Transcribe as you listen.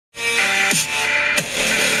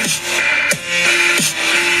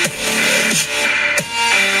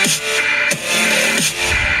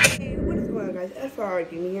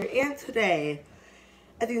Hard Gaming here, and today,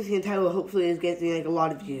 I think the title hopefully is getting like a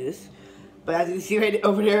lot of views. But as you can see right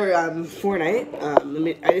over there, Fortnite.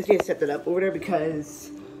 I just need to set that up over there because,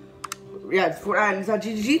 yeah, it's Fortnite. It's a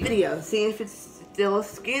GG video, seeing if it's still a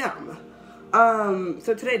scam.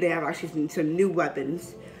 So today they have actually some new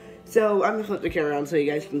weapons. So I'm gonna flip the camera around so you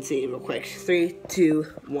guys can see real quick. 3, 2,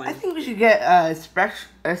 1. I think we should get a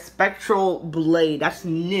spectral blade. That's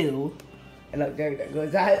new. And look, there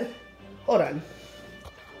goes that. Hold on.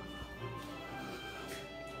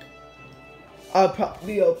 I'll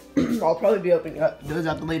probably be opening those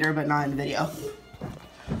up later, but not in the video.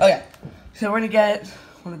 Okay, so we're gonna get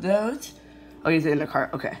one of those. Oh, he's in the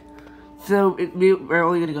cart. Okay, so we're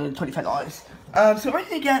only gonna go to $25. So we're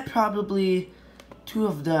gonna get probably 2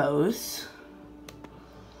 of those,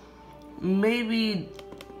 maybe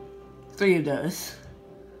 3 of those,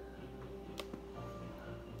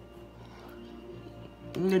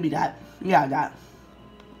 maybe that. Yeah, that.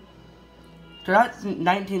 So that's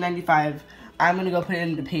 $19.95. I'm gonna go put it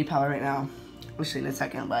into PayPal right now. We'll see in a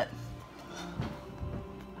second, but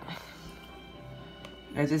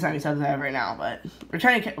guys, this is how many subs I have right now. But we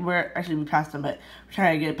passed them, but we're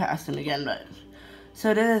trying to get past them again. But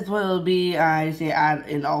so this is what it'll be. I just need to add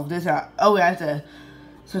in all of this. Oh, I have to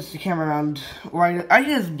switch the camera around, or I can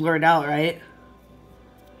just blur it out, right?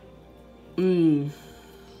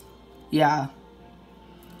 Yeah.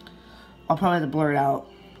 I'll probably have to blur it out,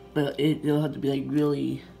 but it'll have to be like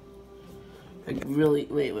really. Wait.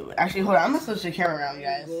 Actually, hold on. I'm gonna switch the camera around,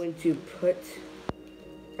 guys. I'm going to put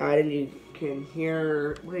that in. You can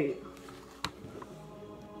hear. Wait.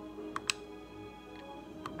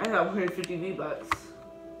 I got 150 V-Bucks.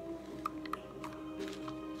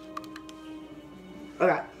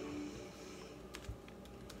 Okay.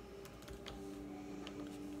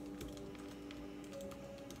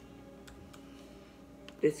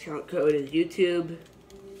 Discount code is YouTube.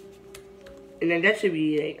 And then that should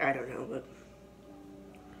be like, I don't know, but.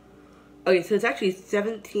 Okay, so it's actually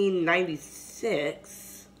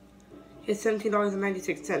 $17.96. It's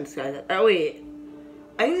 $17.96, guys. Oh wait,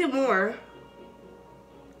 I can do more.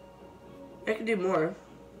 I can do more.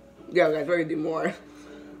 Yeah, guys, we're gonna do more.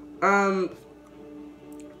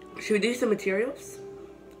 Should we do some materials?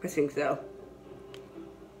 I think so.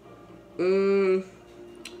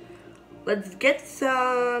 Let's get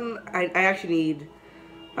some. I actually need.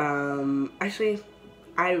 Actually,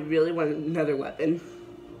 I really want another weapon.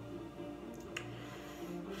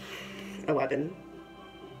 A weapon.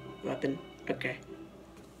 Okay.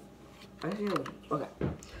 Okay.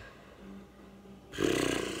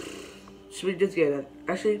 Should we just get it?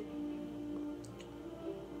 Actually,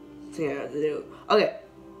 okay.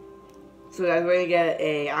 So guys,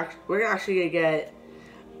 we're actually gonna get.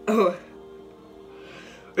 Oh,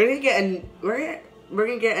 we're gonna get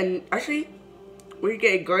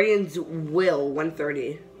a Guardian's Will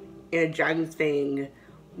 130, and a Dragon's Fang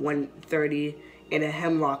 130, and a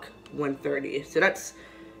Hemlock 130. So that's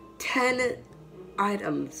 10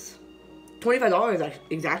 items. $25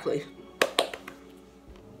 exactly.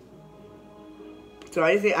 So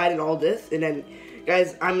I just need to add in all this, and then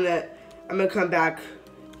guys, I'm gonna come back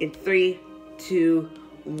in 3, 2,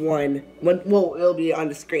 1. Well, it'll be on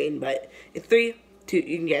the screen, but in 3, 2,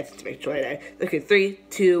 you can get it to make sure there. Okay, 3,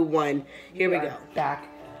 2, 1. Here we go. Back.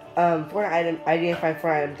 For an item, identify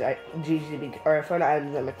 4 items. Or for an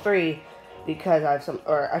item number 3. Because I have some,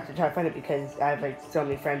 or I have to try to find it because I have like so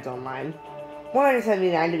many friends online.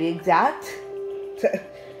 179 to be exact.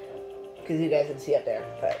 Because you guys can see up there.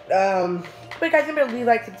 But guys, remember to leave,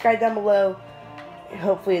 like, subscribe down below.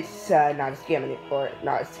 Hopefully it's not a scam or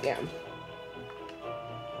not a scam.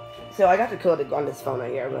 So I got the code on this phone right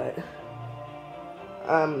here, but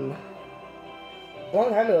a long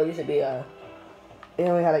time ago it used to be it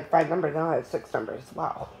only had like 5 numbers. Now it has 6 numbers.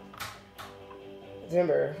 Wow.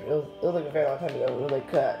 Remember, it was like a very long time ago. It was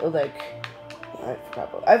like I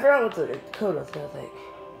forgot what the code was. It was like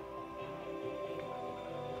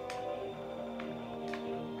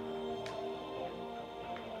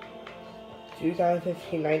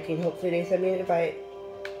 2015-19. Hopefully they send me an invite.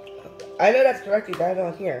 I know that's correct. You guys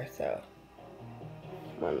on here, so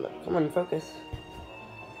come on, focus.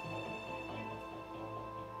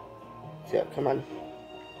 So come on.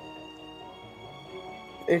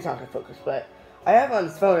 It's not gonna focus, but. I have on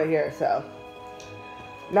this phone right here, so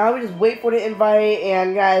now we just wait for the invite.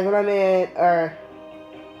 And guys, when I'm in,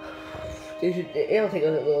 it'll take a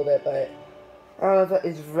little bit, but I don't know if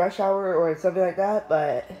it's rush hour or something like that.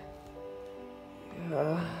 But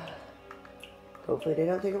hopefully they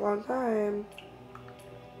don't take a long time.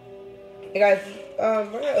 Hey guys, we're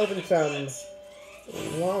gonna open some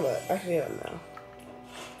llama. Actually, I don't know.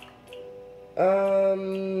 I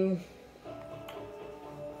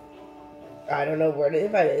don't know where the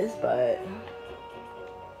invite is, but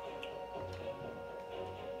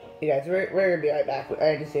you guys, we're gonna be right back.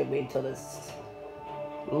 I just need to wait until this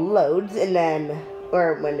loads, and then,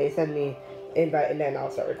 or when they send me invite, and then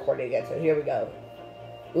I'll start recording again. So here we go.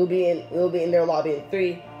 We'll be in their lobby in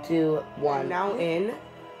 3, 2, 1. Now in.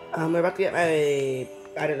 We're about to get my,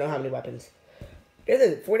 I don't know how many weapons. This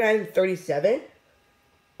is 4937.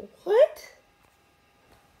 What?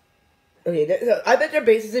 Okay, so I bet their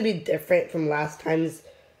base is gonna be different from last time's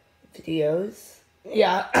videos.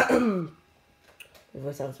 Yeah. This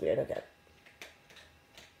voice sounds weird. Okay.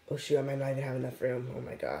 Oh shoot, I might not even have enough room. Oh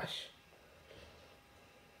my gosh.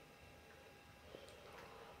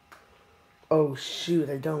 Oh shoot,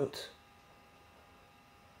 I don't.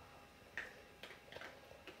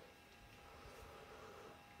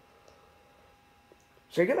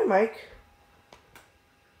 Should I get my mic?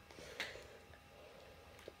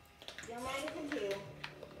 Your mic is in here.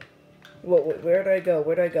 Where do I go?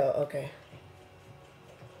 Where do I go? Okay.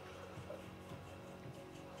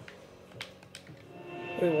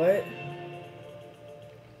 Wait, what?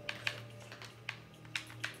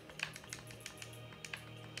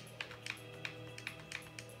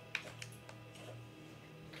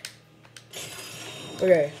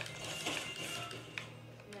 Okay.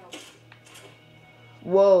 No.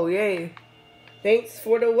 Whoa, yay. Thanks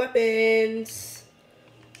for the weapons.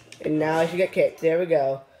 And now I should get kicked. There we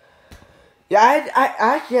go. Yeah, I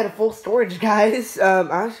actually had a full storage, guys.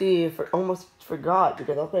 I actually almost forgot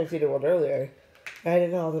because I was playing Cedar World earlier. I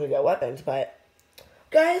didn't know I was going to get weapons, but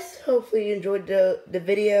guys, hopefully you enjoyed the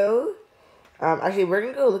video. Actually, we're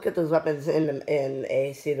going to go look at those weapons in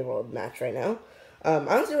a Cedar World match right now. I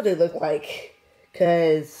don't see what they look like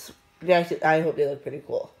because I hope they look pretty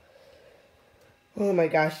cool. Oh my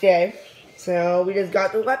gosh, yay. So, we just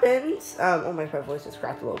got the weapons. Oh my voice just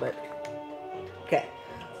cracked a little bit. Okay.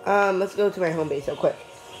 Let's go to my home base real quick.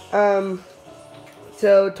 So,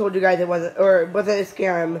 told you guys it wasn't a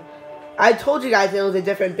scam. I told you guys it was a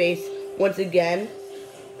different base once again.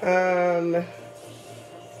 Yeah,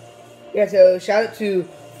 so shout out to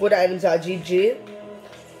footitems.gg.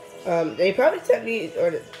 They probably sent me,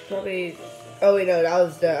 or probably, oh wait, no, that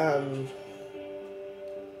was the,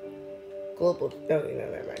 global, okay, no,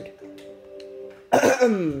 never mind.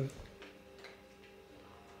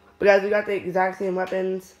 But guys, we got the exact same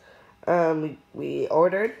weapons, we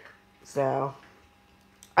ordered, so,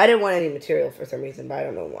 I didn't want any material for some reason, but I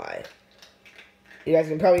don't know why. You guys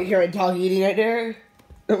can probably hear my dog eating right there.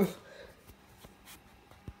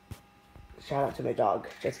 Shout out to my dog,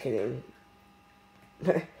 just kidding.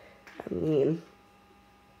 I mean,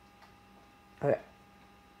 okay.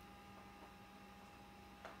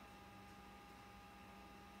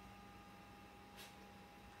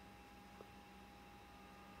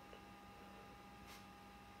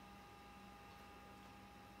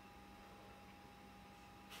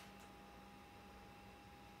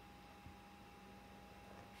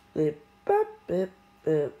 Beep, bop, beep,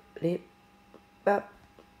 beep, beep, bop,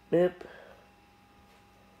 beep.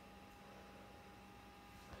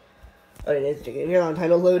 Oh, it is taking a long time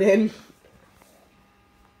to load in.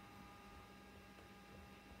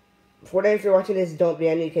 Fortnite, if you're watching this, don't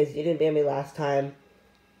ban me because you didn't ban me last time.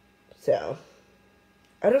 So,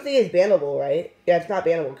 I don't think it's bannable, right? Yeah, it's not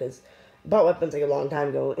bannable because I bought weapons like a long time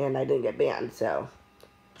ago and I didn't get banned, so.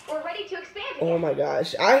 We're ready to expand Oh again. my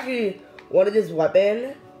gosh. I actually wanted this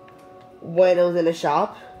weapon when it was in the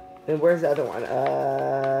shop. And where's the other one?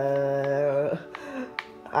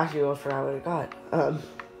 Actually, I almost forgot what I got.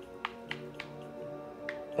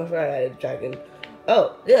 I forgot I had a dragon.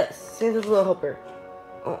 Oh, this. Santa's Little Helper.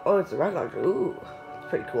 Oh, it's a rocket launcher. Ooh, it's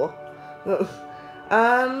pretty cool.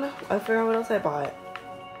 I forgot what else I bought.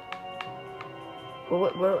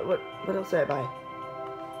 Well, what else did I buy?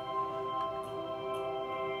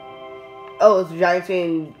 Oh, it's Giant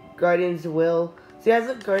Chain Guardian's Will. See, guys,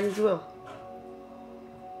 look, Guardian's Will.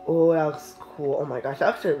 Oh, that looks cool. Oh my gosh,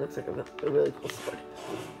 that actually looks like a really cool sword.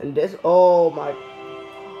 And this, oh my.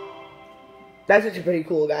 That's actually pretty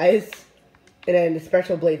cool, guys. And then the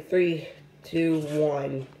Special Blade 3, 2,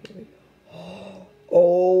 1.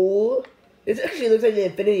 Oh. This actually looks like the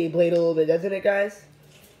Infinity Blade a little bit, doesn't it, guys?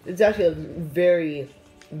 It's actually very,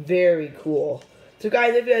 very cool. So,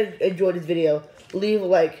 guys, if you guys enjoyed this video, leave a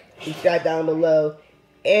like, subscribe down below.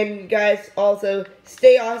 And, guys, also,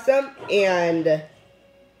 stay awesome, and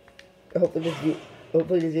hopefully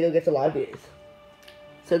this video gets a lot of views.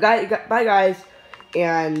 So, guys, bye, guys.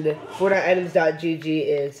 And FortniteItems.gg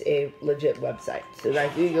is a legit website. So, guys,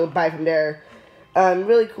 you can go buy from there.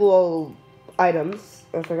 Really cool items.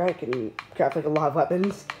 I forgot I can craft like a lot of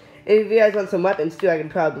weapons. If you guys want some weapons too, I can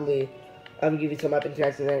probably give you some weapons,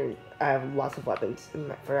 guys, and then I have lots of weapons. I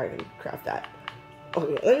can craft that.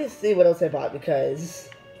 Okay, let me see what else I bought but guys,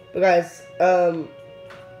 that's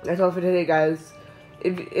all for today, guys.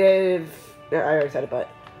 If I already said it, but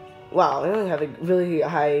wow, I only have a really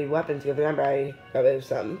high weapons because remember I got rid of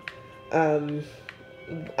some.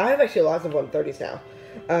 I have actually lots of 130s now.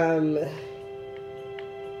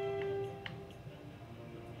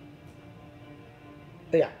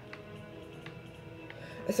 But yeah.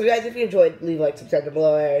 So guys, if you enjoyed, leave a like, subscribe down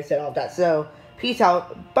below. I said all of that. So peace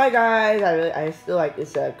out. Bye guys. I still like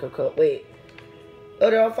this cocoa. Wait. Oh,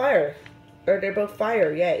 they're on fire. Or they're both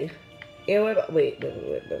fire. Yay. And what about, wait.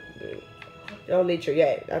 They're all nature.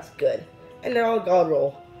 Yay. That's good. And they're all god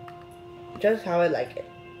roll. Just how I like it.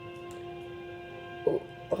 Oh,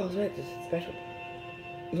 wait, this is special.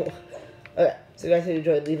 Okay, so guys, if you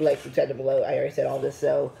enjoyed, leave a like, subscribe down below. I already said all this,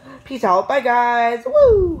 so peace out. Bye guys.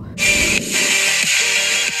 Woo!